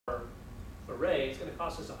array, it's going to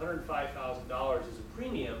cost us $105,000 as a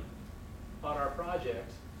premium on our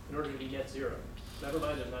project in order to be net zero. Never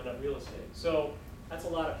mind there's not enough real estate. So that's a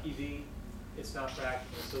lot of PV. It's not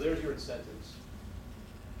practical. So there's your incentives.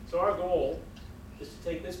 So our goal is to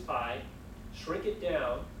take this pie, shrink it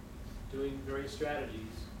down, doing various strategies,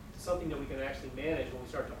 to something that we can actually manage when we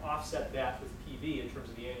start to offset that with PV in terms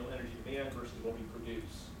of the annual energy demand versus what we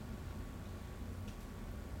produce.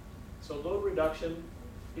 So load reduction,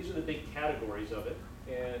 these are the big categories of it.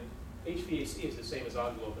 And HVAC is the same as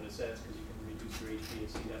envelope in a sense because you can reduce your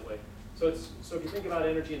HVAC that way. So if you think about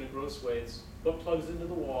energy in a gross way, it's what plugs into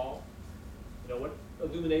the wall, what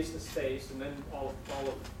illuminates the space, and then all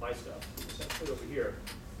of my stuff, essentially over here.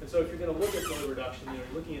 And so if you're going to look at load reduction,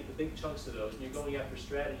 you're looking at the big chunks of those, and you're going after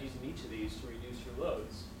strategies in each of these to reduce your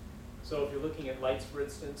loads. So if you're looking at lights, for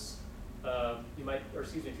instance,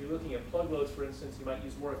 if you're looking at plug loads, for instance, you might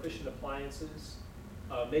use more efficient appliances,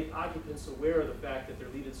 make occupants aware of the fact that they're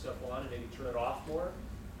leaving stuff on and maybe turn it off more,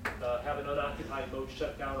 have an unoccupied mode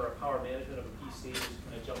shutdown or a power management of a PC, just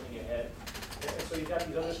kind of jumping ahead. And so you've got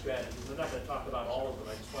these other strategies. I'm not going to talk about all of them.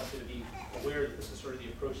 I just want you to be aware that this is sort of the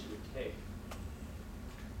approach you would take.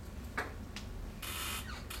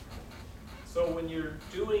 So when you're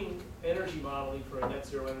doing energy modeling for a net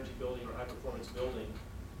zero energy building or high performance building,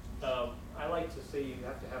 I like to say you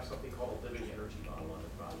have to have something called a living energy model on the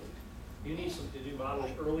project. You need to do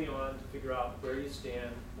modeling early on to figure out where you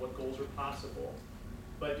stand, what goals are possible,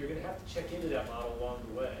 but you're going to have to check into that model along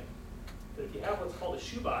the way. But if you have what's called a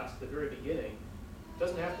shoebox at the very beginning, it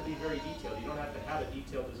doesn't have to be very detailed. You don't have to have a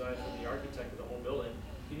detailed design from the architect of the whole building.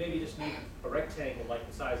 You maybe just need a rectangle like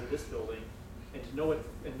the size of this building, and to know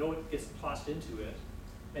it gets tossed into it.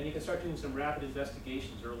 And you can start doing some rapid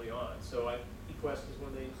investigations early on. So eQuest is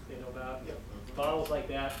one they know about. Yep. Models like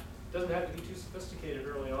that. Doesn't have to be too sophisticated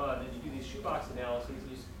early on. And you do these shoebox analyses, and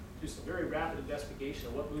you do some very rapid investigation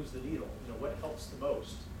of what moves the needle, what helps the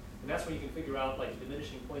most. And that's when you can figure out like the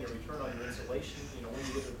diminishing point of return on your insulation. When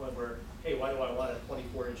you get to the point where, hey, why do I want a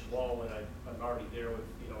 24-inch wall when I'm already there with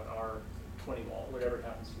an R20 wall, whatever it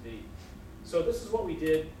happens to be. So this is what we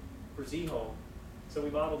did for Z-Home. So we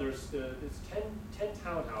modeled there's 10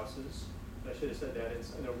 townhouses. I should have said that.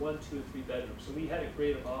 And they're 1, 2, and 3 bedrooms. So we had to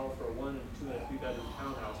create a model for a 1, 2, and a 3 bedroom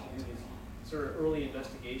townhouse to do these sort of early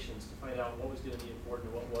investigations to find out what was going to be important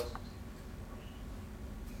and what wasn't.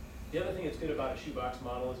 The other thing that's good about a shoebox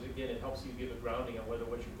model is, again, it helps you give a grounding on whether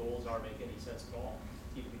what your goals are make any sense at all.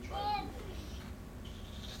 Even if you try to do it.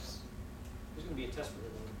 There's going to be a test for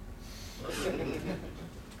everyone.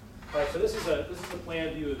 All right, so this is a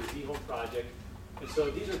plan view of the Z-Home project. And so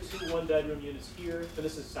these are 2 one-bedroom units here, and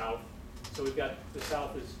this is south. So we've got the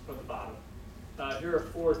south is from the bottom. Here are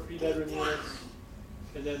 4 3-bedroom units,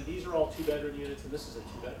 and then these are all 2-bedroom units, and this is a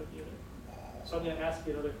 2-bedroom unit. So I'm going to ask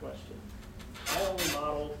you another question.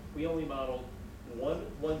 We only modeled 1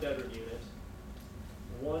 one-bedroom unit,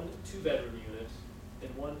 1 2-bedroom unit,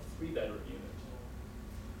 and 1 3-bedroom unit.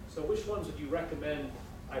 So which ones would you recommend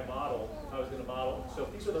I model if I was going to model? So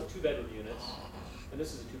if these are the 2-bedroom units, and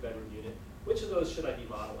this is a 2-bedroom unit, which of those should I be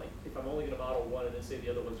modeling? If I'm only going to model one and then say the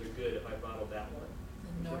other ones are good, if I modeled that one.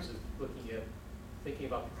 In terms of thinking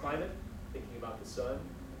about the climate, thinking about the sun.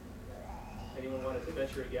 Anyone want to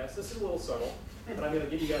venture a guess? This is a little subtle, but I'm going to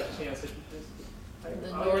give you guys a chance. I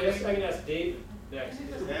can ask Dave next.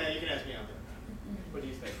 Yeah, you can ask me out there. What do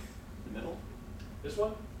you think? The middle? This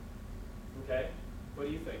one? Okay. What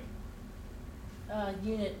do you think?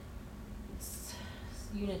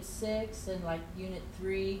 Unit 6 and like Unit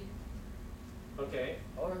 3. Okay.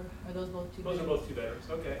 Or are those both 2 Those bedrooms? are both 2 bedrooms.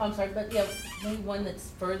 Okay. I'm sorry, but yeah, maybe one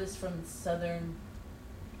that's furthest from southern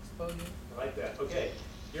exposure. I like that. Okay.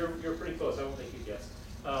 You're pretty close. I don't think you guessed.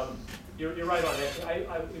 You're right on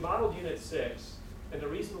that. We modeled Unit 6, and the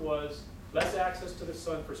reason was less access to the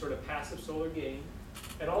sun for sort of passive solar gain,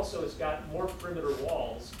 and also it's got more perimeter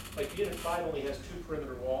walls. Like Unit 5 only has 2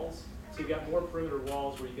 perimeter walls, so you've got more perimeter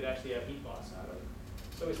walls where you could actually have heat loss out of it.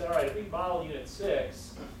 So we said, all right, if we model Unit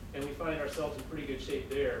 6 and we find ourselves in pretty good shape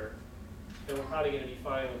there, then we're probably going to be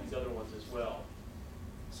fine with these other ones as well.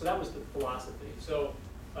 So that was the philosophy. So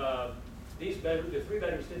the 3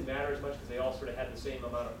 bedrooms didn't matter as much because they all sort of had the same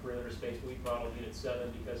amount of perimeter space. We modeled Unit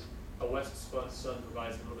 7 because a west sun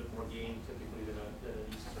provides a little bit more gain typically than an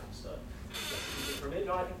eastern sun.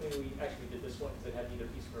 No, I think maybe we actually did this one because it had neither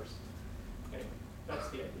east nor. Anyway, that's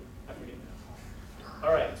the idea. I forget now.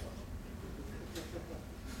 All right.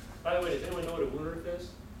 By the way, does anyone know what a Woonert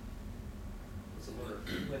is? What's a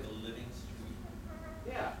Woonert? Like a living street.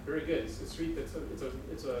 Yeah, very good. It's a street that's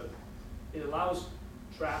it allows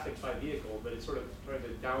traffic by vehicle, but it's sort of trying to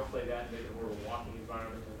downplay that and make it more of a walking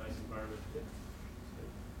environment and a nice environment.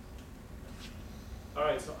 All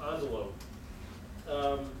right, so envelope.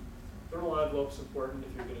 Thermal envelope's important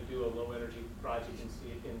if you're going to do a low energy project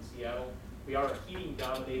in Seattle. We are a heating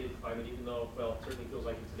dominated climate, even though, well, it certainly feels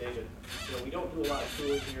like it today, but you know, we don't do a lot of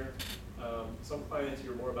cooling here. Some climates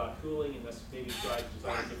you're more about cooling, and that's maybe drives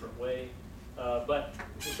design a different way. But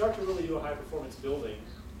if you start to really do a high performance building,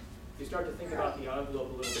 you start to think about the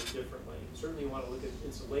envelope a little bit differently. You certainly want to look at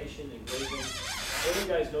insulation and glazing. What do you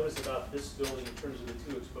guys notice about this building in terms of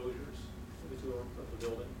the two exposures, the two of the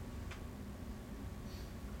building?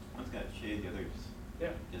 One's got shade, the other's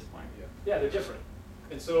just blank. Yeah, they're different.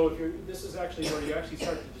 And so if you're, this is actually where you actually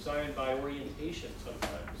start to design by orientation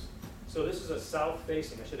sometimes. So this is a south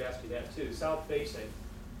facing, I should ask you that too, south facing.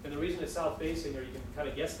 And the reason it's south facing, or you can kind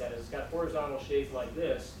of guess that, is it's got horizontal shades like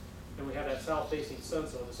this, and we have that south facing sun,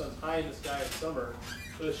 so when the sun's high in the sky in summer,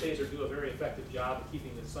 those shades do a very effective job of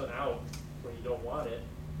keeping the sun out when you don't want it.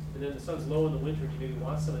 And then the sun's low in the winter, you maybe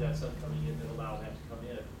want some of that sun coming in and allow that to come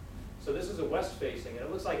in. So this is a west facing, and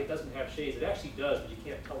it looks like it doesn't have shades. It actually does, but you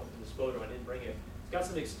can't tell it from this photo. I didn't bring it. It's got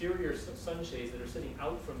some exterior sun shades that are sitting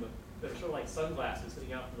out from the, that are sort of like sunglasses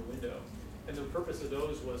sitting out from the window. And the purpose of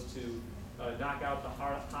those was to knock out the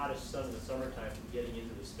hottest sun in the summertime from getting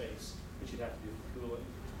into the space, which you'd have to do for cooling.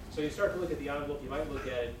 So you start to look at the envelope, you might look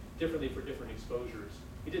at it differently for different exposures.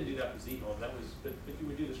 You didn't do that with Z-Home, that was, but you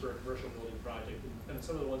would do this for a commercial building project. And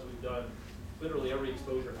some of the ones we've done, literally every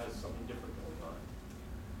exposure has something different going on.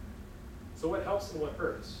 So what helps and what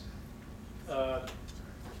hurts?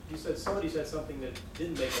 You said, somebody said something that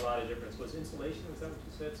didn't make a lot of difference. Was insulation, was that what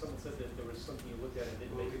you said? Someone said that there was something you looked at and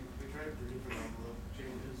didn't make it. We tried to do different envelope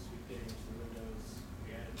changes. We changed the windows,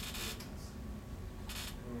 we added shades,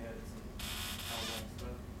 and we added some outline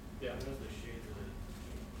stuff. Yeah. And those are the shades that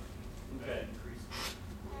Okay. increased.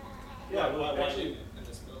 Yeah, well, Why actually, in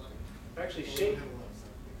this building? actually Well, we shade, have a lot of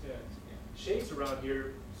stuff. yeah, shades around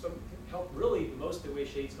here, some help, really, most of the way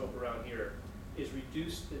shades help around here is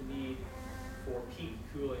reduce the need for peak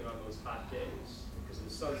cooling on those hot days, because the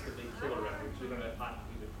sun's the big killer around here, because we don't have hot,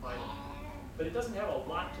 humid climate. But it doesn't have a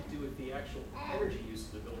lot to do with the actual energy use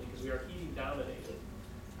of the building, because we are heating dominated.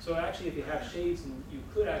 So actually, if you have shades, and you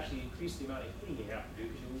could actually increase the amount of heating you have to do,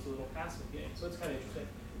 because you lose a little passive gain. So it's kind of interesting.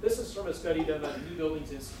 This is from a study done by the New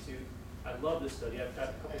Buildings Institute. I love this study. I've got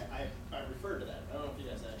a couple. I referred to that. I don't know if you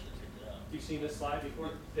guys actually picked it up. You've seen this slide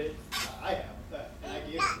before, Dave? I have, and I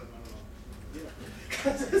gave it to them, I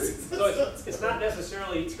don't know. So it's not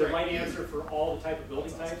necessarily the right answer for all the type of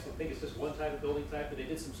building types. I think it's just one type of building type, but they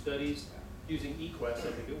did some studies using eQuest,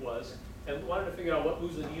 I think it was, and wanted to figure out what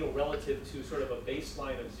moves the needle relative to sort of a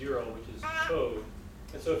baseline of 0, which is code.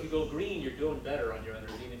 And so if you go green, you're doing better on your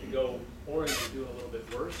energy, and if you go orange, you're doing a little bit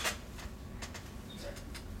worse.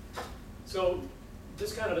 So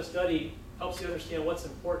this kind of a study helps you understand what's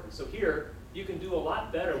important. So here, you can do a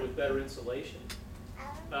lot better with better insulation.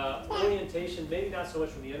 Orientation, maybe not so much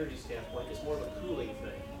from the energy standpoint, it's more of a cooling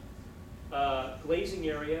thing. Glazing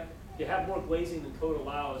area, you have more glazing than code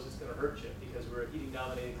allows, it's going to hurt you because we're a heating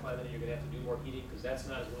dominated climate and you're going to have to do more heating because that's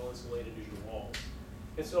not as well insulated as your walls.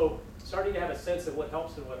 And so starting to have a sense of what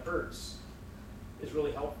helps and what hurts is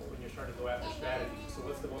really helpful when you're starting to go after strategies. So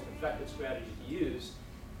what's the most effective strategy to use?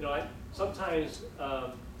 You know, sometimes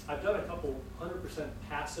I've done a couple 100%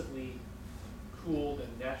 passively cooled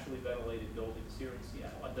and naturally ventilated buildings here in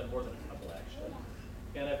Seattle. I've done more than a couple actually.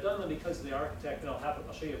 And I've done them because the architect, and I'll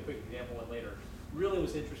show you a quick example one later, really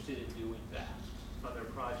was interested in doing that on their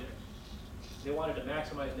project. They wanted to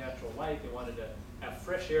maximize natural light, they wanted to have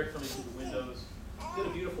fresh air coming through the windows. Did a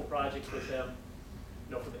beautiful project with them.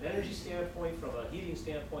 You know, from an energy standpoint, from a heating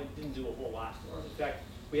standpoint, didn't do a whole lot for them. In fact,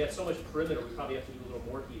 we had so much perimeter, we probably have to do a little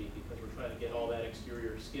more heating because we're trying to get all that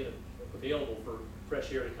exterior skin available for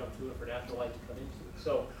fresh air to come through and for natural light to come into it.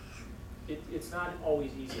 So it's not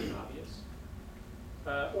always easy and obvious.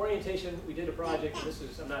 Orientation, we did a project, and this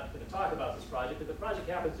is, I'm not going to talk about this project, but the project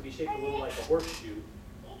happens to be shaped a little like a horseshoe.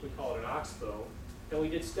 We call it an oxbow. And we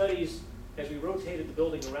did studies as we rotated the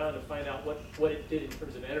building around to find out what it did in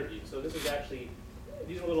terms of energy. So this is actually,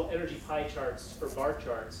 these are little energy pie charts or bar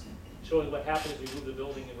charts showing what happened as we moved the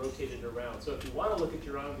building and rotated it around. So if you want to look at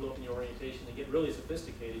your envelope and your orientation and get really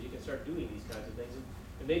sophisticated, you can start doing these kinds of things.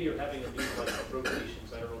 And maybe you're having to do like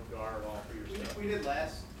rotations. I don't know if you are at all for your stuff. We did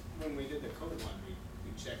last, when we did the code one, we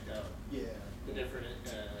checked out the different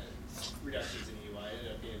reductions in UI. It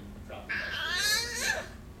ended up being probably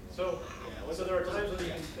So there are times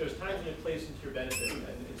when there's times when it plays into your benefit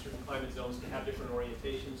in certain climate zones to have different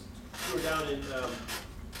orientations. We were down in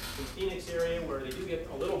Phoenix area where they do get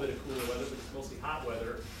a little bit of cooler weather, but it's mostly hot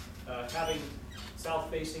weather. Having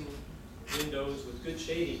south-facing windows with good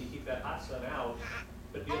shading to keep that hot sun out,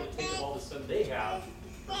 but be able to take up all the sun they have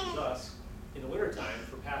versus us, in the wintertime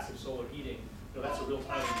for passive solar heating, that's a real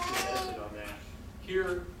time you see the benefit on that.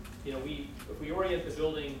 Here, if we orient the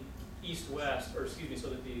building east-west, or excuse me, so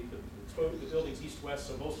that the building's east-west,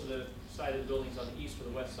 so most of the side of the building's on the east or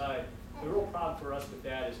the west side, the real problem for us with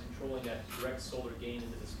that is controlling that direct solar gain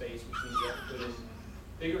into the space, which means you have to put in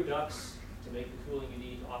bigger ducts to make the cooling you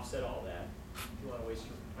need to offset all that if you want to waste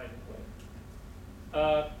your time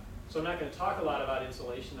away. So I'm not going to talk a lot about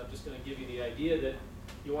insulation. I'm just going to give you the idea that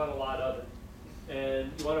you want a lot of it.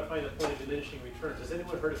 And you want to find the point of diminishing returns. Has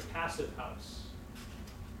anyone heard of passive house?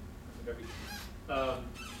 So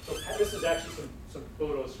this is actually some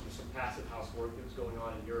photos from some passive house work that was going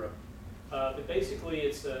on in Europe. But basically,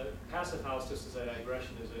 it's a passive house, just as a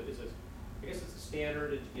digression, I guess it's a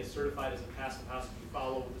standard, and to get certified as a passive house if you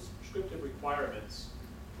follow the prescriptive requirements,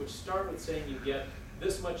 which start with saying you get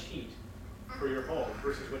this much heat for your home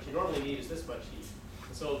versus what you normally need is this much heat.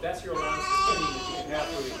 And so that's your allowance for spending that you can have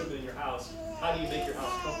for the equipment in your house. How do you make your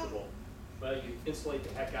house comfortable? Well, you insulate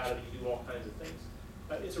the heck out of it, you do all kinds of things.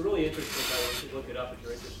 It's a really interesting thing. You should look it up if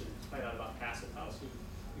you're interested in finding out about passive house.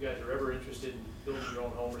 If you guys are ever interested in building your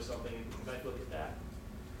own home or something, you might look at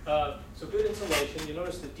that. So good insulation. You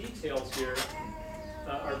notice the details here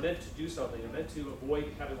are meant to do something. They're meant to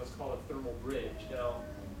avoid having what's called a thermal bridge. Now,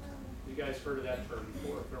 you guys heard of that term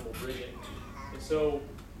before, thermal bridging. And so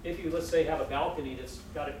if you, let's say, have a balcony that's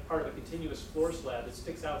got a part of a continuous floor slab that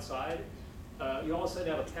sticks outside, you all of a sudden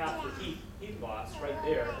have a path for heat loss right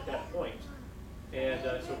there at that point. And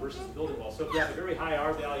so versus the building wall. So if you have a very high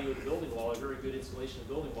R value of the building wall, a very good insulation of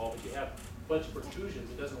the building wall, but you have a bunch of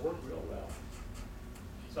protrusions, it doesn't work real well.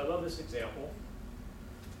 So I love this example.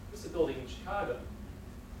 This is a building in Chicago.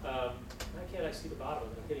 Why can't I see the bottom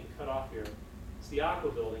of it? I'm getting cut off here. It's the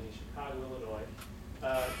Aqua building in Chicago,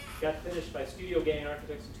 Illinois. Got finished by Studio Gang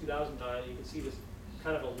Architects in 2009. You can see this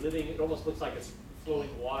kind of a living, it almost looks like it's flowing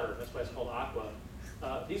water. That's why it's called Aqua.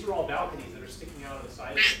 These are all balconies that are sticking out on the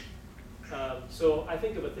side of it. So I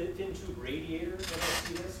think of a thin tube radiator when I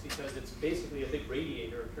see this, because it's basically a big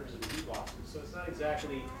radiator in terms of the heat losses. So it's not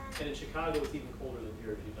exactly, and in Chicago it's even colder than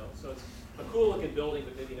here, as you know. So it's a cool looking building,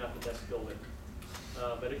 but maybe not the best building.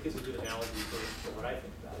 But it gives a good analogy for what I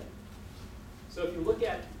think about it. So if you look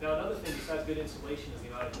at, now another thing besides good insulation is the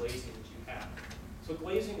amount of glazing that you have. So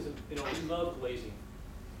glazing is, we love glazing.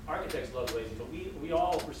 Architects love glazing, but we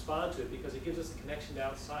all respond to it because it gives us a connection to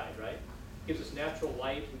outside, right? It gives us natural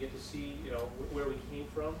light. We get to see, where we came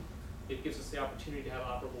from. It gives us the opportunity to have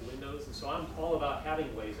operable windows. And so I'm all about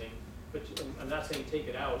having glazing, but I'm not saying take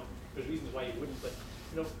it out. There's reasons why you wouldn't, but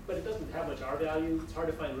but it doesn't have much R value. It's hard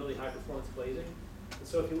to find really high performance glazing. And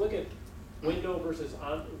so if you look at window versus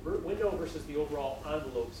the overall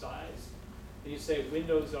envelope size, and you say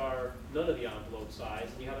windows are none of the envelope size,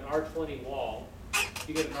 and you have an R20 wall,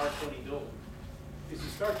 you get an R20 building. As you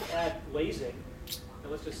start to add glazing,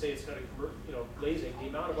 and let's just say it's got a glazing, the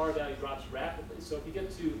amount of R value drops rapidly. So if you get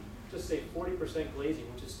to just say 40%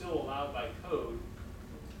 glazing, which is still allowed by code,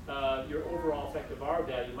 your overall effective R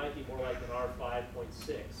value might be more like an R5.6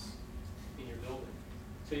 in your building.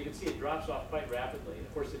 So you can see it drops off quite rapidly. And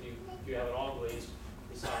of course, if you have it all glazed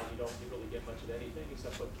inside, you don't really get much of anything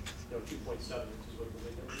except what 2.7, which is what the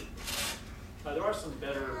window is. There are some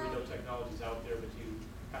better window technologies out there, but you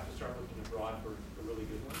have to start looking abroad for really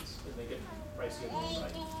good ones, and they get pricey on the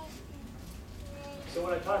side. So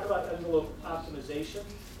when I talk about envelope optimization,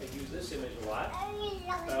 I use this image a lot.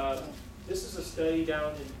 This is a study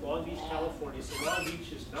down in Long Beach, California. So Long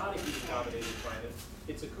Beach is not a heat-dominated climate.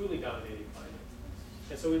 It's a cooling-dominated climate.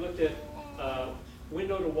 And so we looked at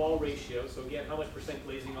window-to-wall ratio. So again, how much percent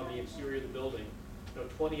glazing on the exterior of the building?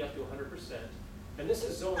 20 up to 100%. And this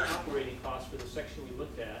is zone operating cost for the section we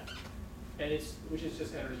looked at, and which is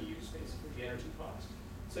just energy use, basically, the energy cost.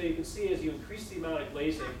 So you can see as you increase the amount of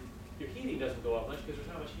glazing, your heating doesn't go up much because there's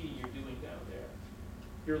not much heating you're doing down there.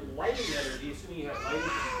 Your lighting energy, assuming you have lighting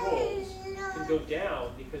controls, can go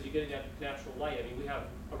down because you're getting that natural light. I mean, we have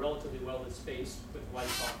a relatively well-lit space with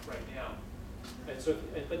lights off right now. And so,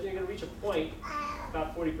 but you're going to reach a point,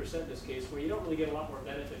 about 40% in this case, where you don't really get a lot more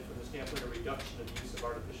benefit from the standpoint of reduction of use of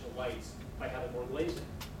artificial lights by having more glazing.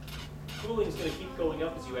 Cooling is going to keep going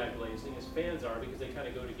up as you add glazing, as fans are, because they kind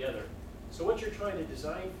of go together. So what you're trying to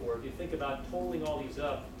design for, if you think about totaling all these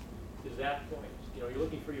up, is that point. You're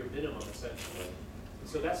looking for your minimum, essentially. And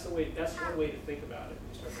so that's one way to think about it.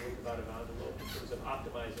 You start to think about an envelope in terms of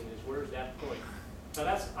optimizing is where's that point. Now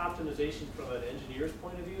that's optimization from an engineer's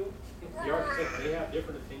point of view. The architect may have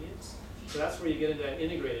different opinions. So that's where you get into that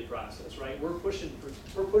integrated process, right? We're pushing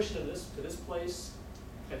to this place,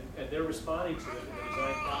 and they're responding to it in the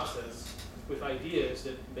design process with ideas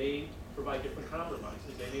that may provide different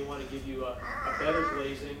compromises. They may want to give you a better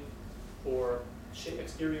glazing or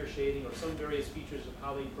exterior shading, or some various features of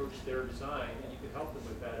how they approach their design, and you can help them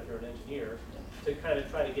with that if you're an engineer, to kind of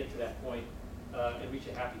try to get to that point and reach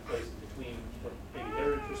a happy place in between what maybe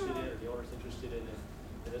they're interested in or the owner's interested in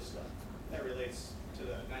and this stuff. That relates to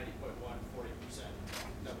the 90.1, 40%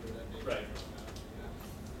 number that they Right.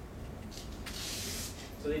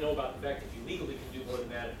 So they know about the fact that you legally can do more than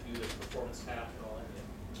that if you do the performance half and all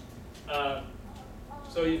that.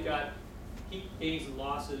 So you've got heat gains and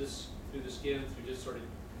losses through the skin through just sort of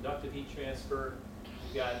conductive heat transfer.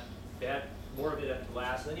 You've got that, more of it at the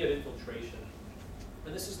last, and then you have infiltration.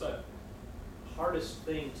 And this is the hardest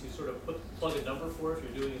thing to sort of plug a number for if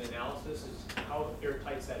you're doing an analysis, is how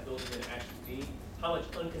airtight's that building going to actually be, how much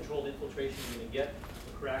uncontrolled infiltration you're going to get,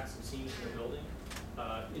 the cracks and seams in the building,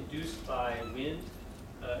 induced by wind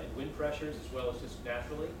and wind pressures as well as just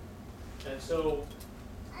naturally. And so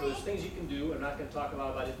there's things you can do. I'm not going to talk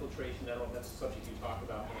about infiltration. I don't know if that's a subject you talk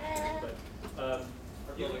about, but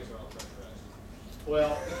Our buildings are all pressurized.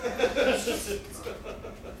 well,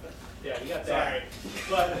 yeah, you got that.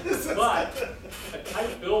 But a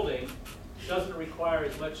tight building doesn't require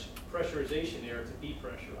as much pressurization air to be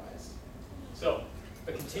pressurized. So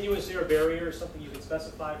a continuous air barrier is something you can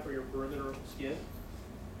specify for your perimeter skin.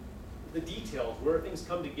 The details, where things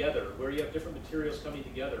come together, where you have different materials coming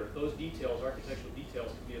together, those details, architectural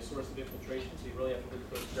details, can be a source of infiltration, so you really have to look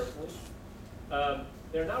at those carefully.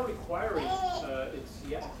 They're now requiring, in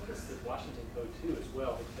Seattle, I think it's the Washington Code too as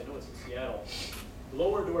well, because I know it's in Seattle,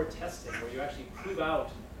 lower door testing, where you actually prove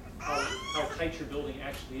out how tight your building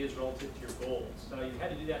actually is relative to your goals. Now, you had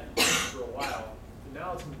to do that for a while, but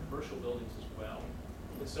now it's in commercial buildings as well.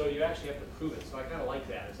 And so you actually have to prove it. So I kind of like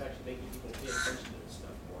that. It's actually making people pay attention to this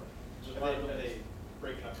stuff more. Are they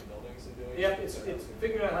breaking up the buildings and doing? Yeah, it's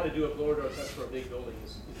figuring out how to do a blower door test for a big building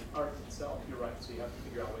is an art itself. You're right. So you have to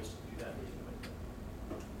figure out ways to do that.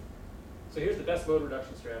 So here's the best load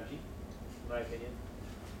reduction strategy, in my opinion.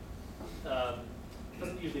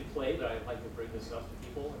 Doesn't usually play, but I like to bring this up to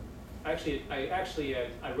people. I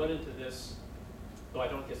run into this, though I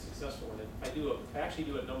don't get successful in it. I actually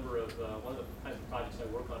do a number of one of the kinds of projects I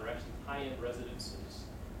work on are actually high-end residences,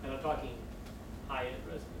 and I'm talking high-end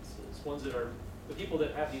residences. Ones that are the people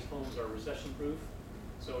that have these homes are recession-proof.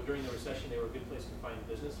 So during the recession, they were a good place to find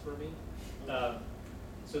business for me.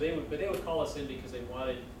 So they would call us in because they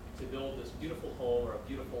wanted to build this beautiful home or a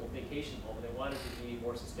beautiful vacation home, and they wanted it to be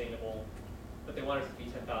more sustainable, but they wanted it to be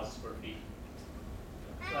 10,000 square feet.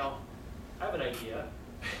 Well, I have an idea.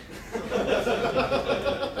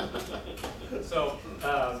 So,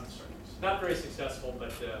 not very successful,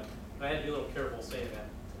 but I had to be a little careful saying that.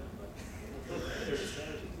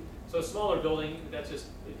 So a smaller building, that's just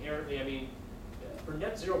inherently, I mean, for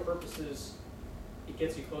net zero purposes, it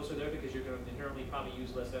gets you closer there because you're going to inherently probably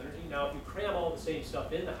use less energy. Now, if you cram all the same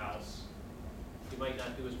stuff in the house, you might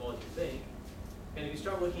not do as well as you think. And if you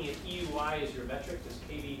start looking at EUI as your metric, this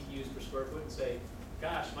kBTUs per square foot, and say,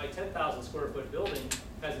 gosh, my 10,000 square foot building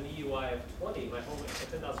has an EUI of 20, my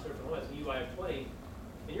 10,000 square foot home has an EUI of 20,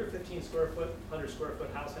 and your 15 square foot, 100 square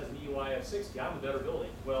foot house has an EUI of 60, I'm a better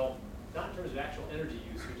building. Well, not in terms of actual energy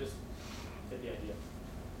use, you just get the idea.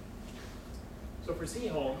 So for C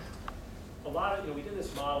Home, we did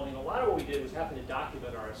this modeling, a lot of what we did was having to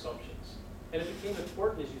document our assumptions. And it became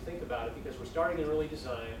important as you think about it because we're starting an early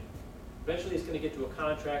design. Eventually it's going to get to a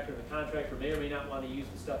contractor, and the contractor may or may not want to use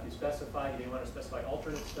the stuff you specify. You may want to specify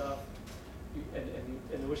alternate stuff, and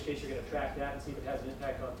in which case you're going to track that and see if it has an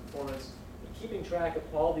impact on performance. And keeping track of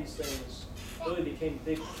all these things really became a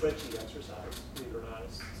big spreadsheet exercise, believe it or not.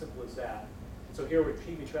 It's simple as that. And so here we're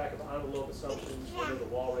keeping track of envelope assumptions, what are the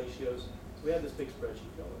wall ratios. So we have this big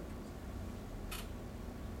spreadsheet going.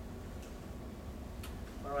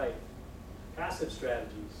 All right, passive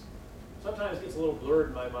strategies. Sometimes it gets a little blurred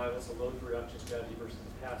in my mind what's a load reduction strategy versus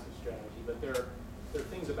a passive strategy, but there are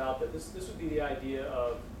things about that. This would be the idea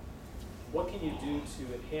of what can you do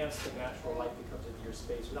to enhance the natural light that comes into your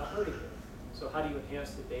space without hurting it. So how do you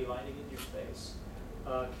enhance the daylighting in your space?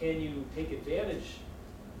 Can you take advantage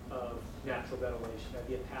of natural ventilation? That'd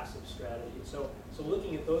be a passive strategy. So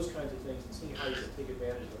looking at those kinds of things and seeing how you can take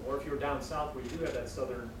advantage of them. Or if you're down south where you do have that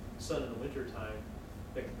southern sun in the wintertime,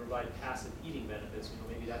 that can provide passive heating benefits,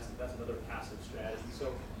 maybe that's another passive strategy.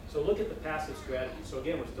 So look at the passive strategy. So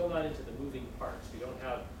again, we're still not into the moving parts. We don't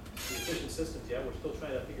have the efficient systems yet. We're still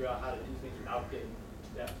trying to figure out how to do things without getting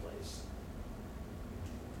to that place.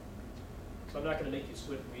 So I'm not going to make you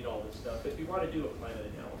squint and read all this stuff, but if you want to do a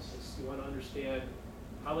climate analysis, you want to understand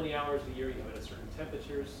how many hours a year you have at certain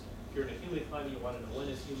temperatures. If you're in a humid climate, you want to know when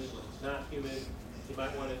it's humid, when it's not humid. You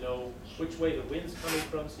might want to know which way the wind's coming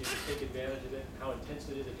from so you can take advantage of it, and how intense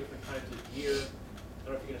it is at different times of year. And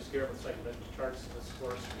don't know if you're gonna scare them with psychometric charts in this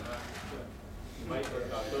course or not. You might learn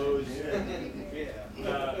about those.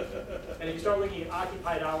 And if you start looking at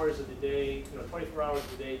occupied hours of the day, 24 hours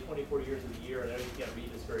of the day, 24 years of the year, and I know you can't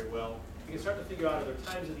read this very well, you can start to figure out are there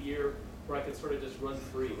times of the year where I can sort of just run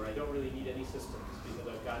free, where I don't really need any systems because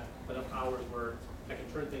I've got enough hours where I can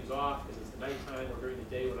turn things off because it's the nighttime, or during the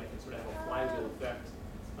day when I can sort of have a flywheel effect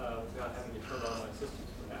without having to turn on my systems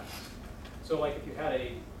perhaps. So like if you had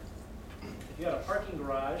a parking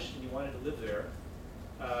garage and you wanted to live there,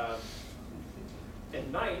 at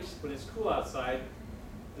night, when it's cool outside,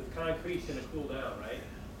 the concrete's going to cool down, right?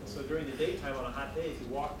 And so during the daytime on a hot day, if you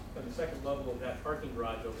walk on the second level of that parking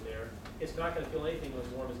garage over there, it's not going to feel anything as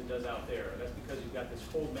warm as it does out there. And that's because you've got this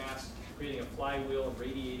cold mass creating a flywheel and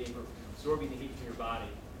radiating or absorbing the heat from your body.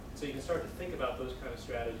 So you can start to think about those kind of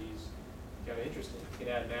strategies. Kind of interesting. You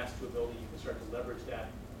can add mass to a building. You can start to leverage that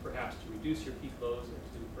perhaps to reduce your peak loads and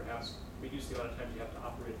to perhaps reduce the amount of times you have to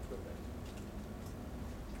operate equipment.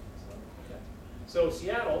 So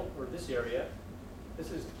Seattle, or this area,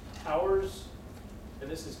 this is hours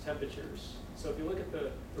and this is temperatures. So if you look at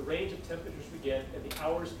the range of temperatures we get and the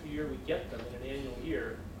hours per year we get them in an annual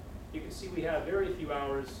year, you can see we have very few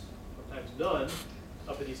hours, sometimes none,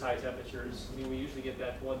 up at these high temperatures. I mean, we usually get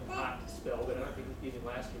that one hot spell, but I don't think even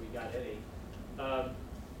last year we got any.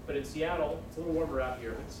 But in Seattle, it's a little warmer out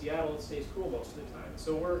here, but in Seattle it stays cool most of the time.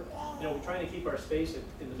 So we're trying to keep our space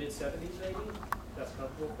in the mid-70s maybe, if that's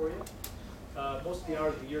comfortable for you. Most of the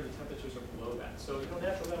hours of the year, the temperatures are below that. So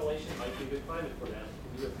natural ventilation might be a good climate for that. You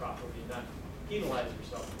can do it properly and not penalize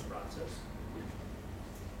yourself in the process.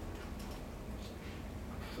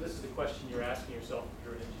 So this is the question you're asking yourself if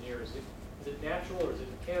you're an engineer. Is it natural, or is it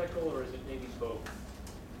mechanical, or is it maybe both?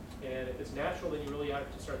 And if it's natural, then you really have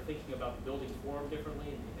to start thinking about the building form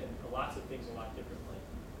differently and lots of things a lot differently.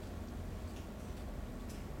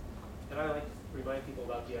 And I like to remind people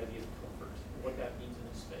about the idea of comfort and what that means in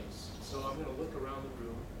a space. So I'm going to look around the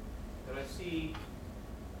room, and I see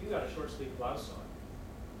you got a short sleeve blouse on.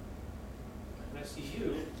 And I see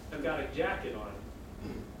you have got a jacket on.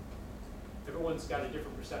 Everyone's got a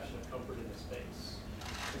different perception of comfort in a space.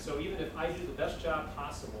 And so even if I do the best job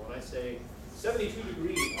possible, and I say 72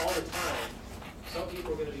 degrees all the time, some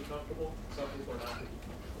people are going to be comfortable, some people are not going to be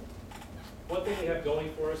comfortable. One thing we have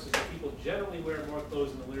going for us is that people generally wear more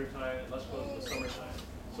clothes in the wintertime and less clothes in the summertime.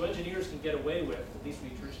 So engineers can get away with, at least we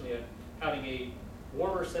traditionally have, having a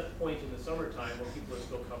warmer set point in the summertime where people are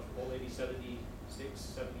still comfortable, maybe 76,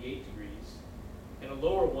 78 degrees, and a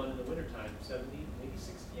lower one in the wintertime, 70, maybe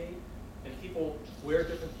 68. And people wear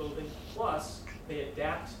different clothing, plus they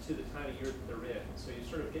adapt to the time of year that they're in. So you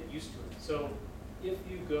sort of get used to it. So if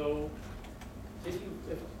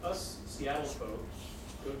us Seattle folks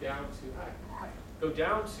go down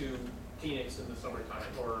to Phoenix in the summertime,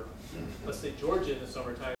 or let's say Georgia in the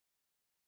summertime,